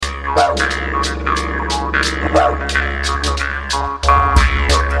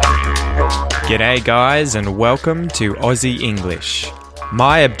G'day guys and welcome to Aussie English.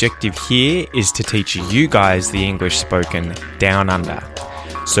 My objective here is to teach you guys the English spoken down under.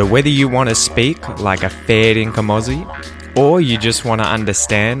 So whether you want to speak like a fair dinkum Aussie or you just want to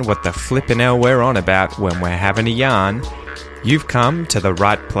understand what the flippin' hell we're on about when we're having a yarn, you've come to the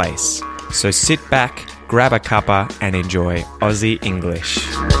right place. So sit back, grab a cuppa and enjoy Aussie English.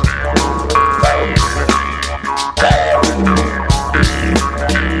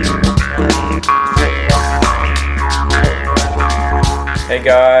 Hey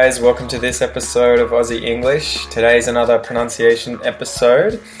guys, welcome to this episode of Aussie English. Today's another pronunciation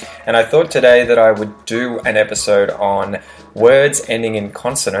episode, and I thought today that I would do an episode on words ending in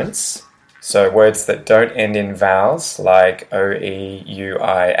consonants, so words that don't end in vowels like O, E, U,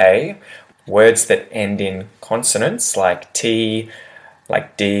 I, A, words that end in consonants like T,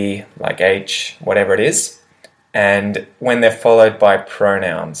 like D, like H, whatever it is, and when they're followed by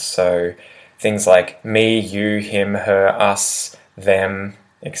pronouns, so things like me, you, him, her, us, them,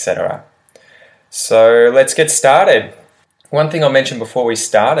 etc. So let's get started. One thing I'll mention before we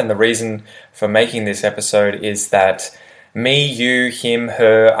start, and the reason for making this episode, is that me, you, him,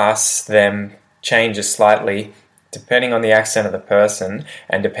 her, us, them changes slightly depending on the accent of the person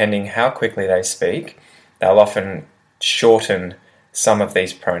and depending how quickly they speak. They'll often shorten some of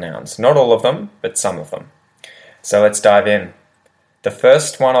these pronouns. Not all of them, but some of them. So let's dive in. The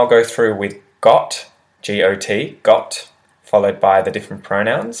first one I'll go through with got, G-O-T, got, followed by the different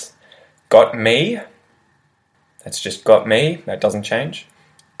pronouns. Got me, that's just got me, that doesn't change.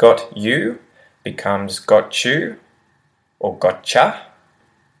 Got you becomes got you or gotcha.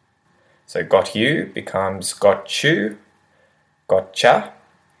 So got you becomes got you, gotcha.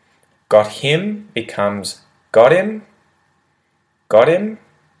 Got him becomes got him, got him.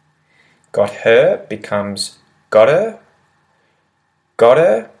 Got her becomes got her, got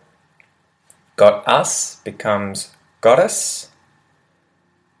her. Got us becomes got us,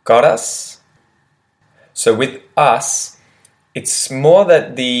 got us. So with us, it's more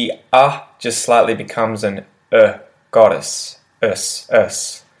that the just slightly becomes an got us,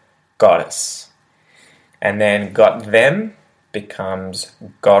 us, got us. And then got them becomes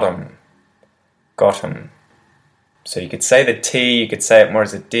got 'em, got 'em. So you could say the T, you could say it more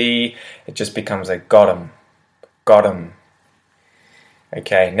as a D, it just becomes a got 'em, got 'em.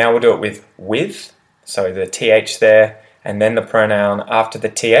 Okay, now we'll do it with. So the TH there, and then the pronoun after the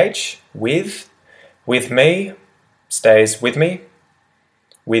TH, with me, stays with me,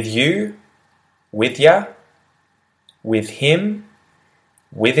 with you, with ya, with him,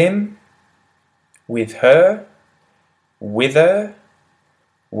 with him, with her, with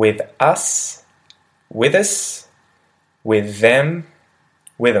us, with them,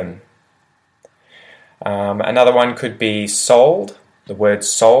 with them. Another one could be sold, the word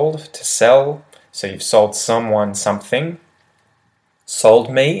sold, to sell. So you've sold someone something. Sold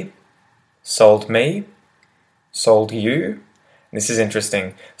me, sold you. And this is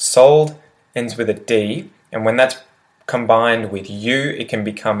interesting. Sold ends with a D, and when that's combined with you, it can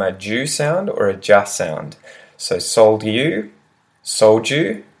become a Jew sound or a ja sound. So sold you, sold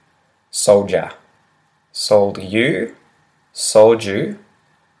you, soldier. Sold you, sold you,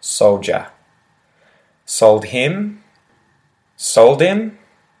 soldier. Sold him, sold him,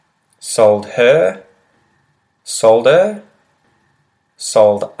 sold her, sold her,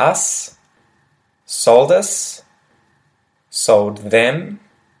 sold us, sold us, sold them,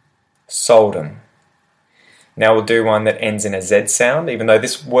 sold 'em. Now we'll do one that ends in a Z sound, even though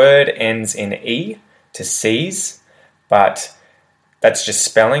this word ends in E to seize, but that's just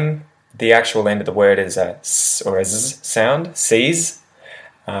spelling. The actual end of the word is a S or a Z sound, seize.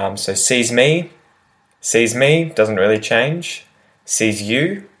 So seize me, doesn't really change. Seize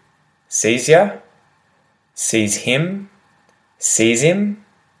you, sees ya, sees him, sees him,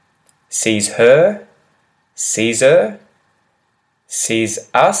 sees her, sees her, sees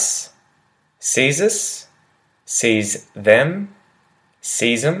us, sees them,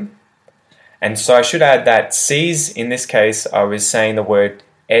 sees them. And so I should add that sees, in this case, I was saying the word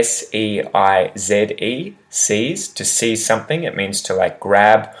S-E-I-Z-E, seize, to seize something. It means to like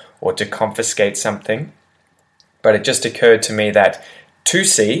grab or to confiscate something. But it just occurred to me that to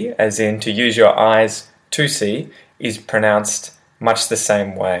see, as in to use your eyes to see, is pronounced much the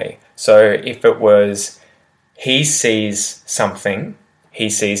same way. So if it was he sees something, he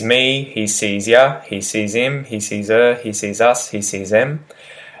sees me, he sees ya, he sees him, he sees her, he sees us, he sees them,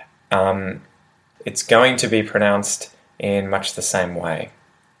 it's going to be pronounced in much the same way.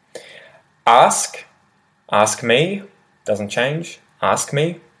 Ask me, doesn't change, ask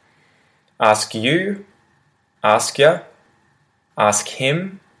me. Ask you, ask ya. Ask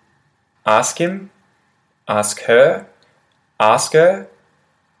him, ask him, ask her, ask her,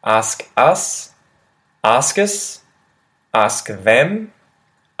 ask us, ask us, ask them,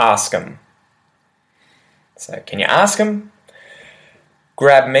 ask 'em. So can you ask 'em?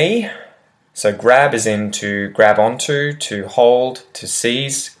 Grab me. So grab is in to grab onto, to hold, to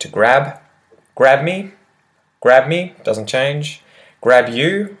seize, to grab. Grab me, doesn't change. Grab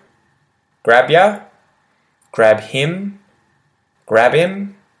you, grab ya. Grab him, grab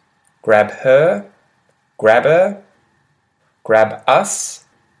him. Grab her, grab her. Grab us,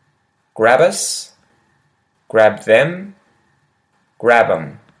 grab us. Grab them, grab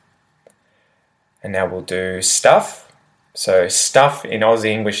 'em. And now we'll do stuff. So stuff in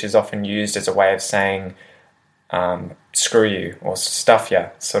Aussie English is often used as a way of saying screw you or stuff ya,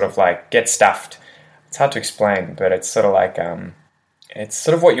 sort of like get stuffed. It's hard to explain, but it's sort of like it's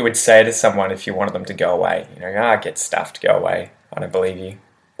sort of what you would say to someone if you wanted them to go away. You know, get stuffed, go away. I don't believe you.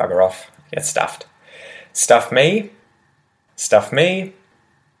 Bugger off. Get stuffed. Stuff me. Stuff me.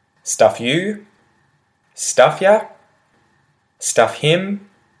 Stuff you. Stuff ya. Stuff him.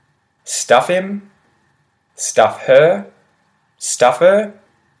 Stuff him. Stuff her. Stuff her.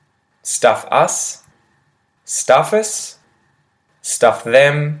 Stuff us. Stuff us. Stuff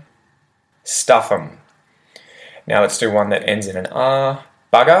them. Stuff 'em. Now let's do one that ends in an R.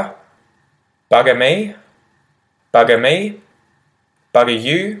 Bugger. Bugger me. Bugger me. Bugger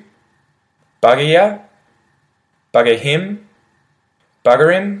you. Bugger ya. Bugger him.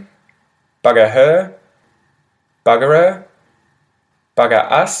 Bugger him. Bugger her. Bugger her.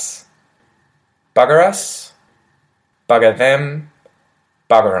 Bugger us. Bugger us. Bugger them.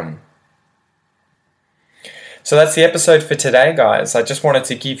 Bugger 'em. So that's the episode for today, guys. I just wanted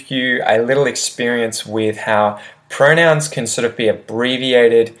to give you a little experience with how pronouns can sort of be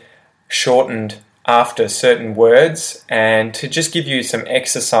abbreviated, shortened after certain words, and to just give you some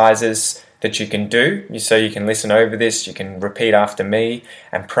exercises that you can do. So you can listen over this, you can repeat after me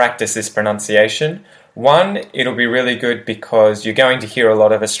and practice this pronunciation. One, it'll be really good because you're going to hear a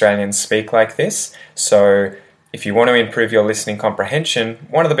lot of Australians speak like this. So if you want to improve your listening comprehension,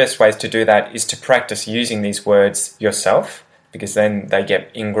 one of the best ways to do that is to practice using these words yourself, because then they get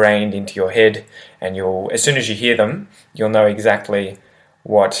ingrained into your head and as soon as you hear them, you'll know exactly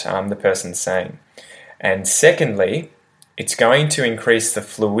what the person's saying. And secondly, it's going to increase the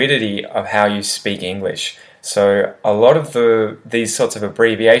fluidity of how you speak English. So a lot of these sorts of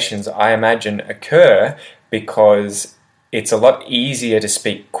abbreviations, I imagine, occur because it's a lot easier to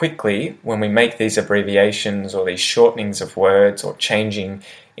speak quickly when we make these abbreviations or these shortenings of words or changing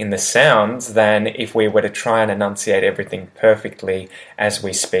in the sounds than if we were to try and enunciate everything perfectly as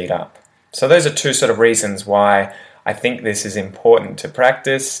we speed up. So those are two sort of reasons why I think this is important to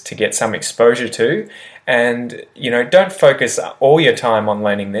practice, to get some exposure to, and don't focus all your time on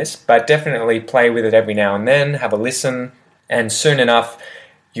learning this, but definitely play with it every now and then, have a listen, and soon enough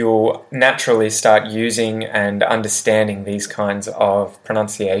you'll naturally start using and understanding these kinds of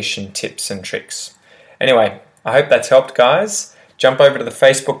pronunciation tips and tricks. Anyway, I hope that's helped, guys. Jump over to the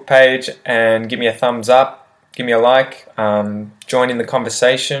Facebook page and give me a thumbs up, give me a like, join in the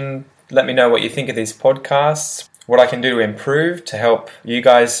conversation, let me know what you think of these podcasts, what I can do to improve to help you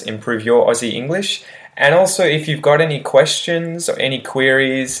guys improve your Aussie English. And also, if you've got any questions or any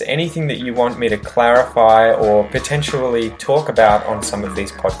queries, anything that you want me to clarify or potentially talk about on some of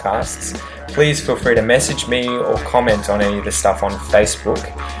these podcasts, please feel free to message me or comment on any of the stuff on Facebook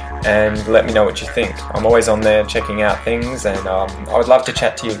and let me know what you think. I'm always on there checking out things, and I would love to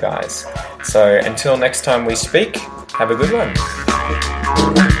chat to you guys. So until next time we speak, have a good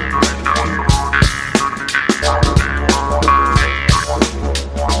one.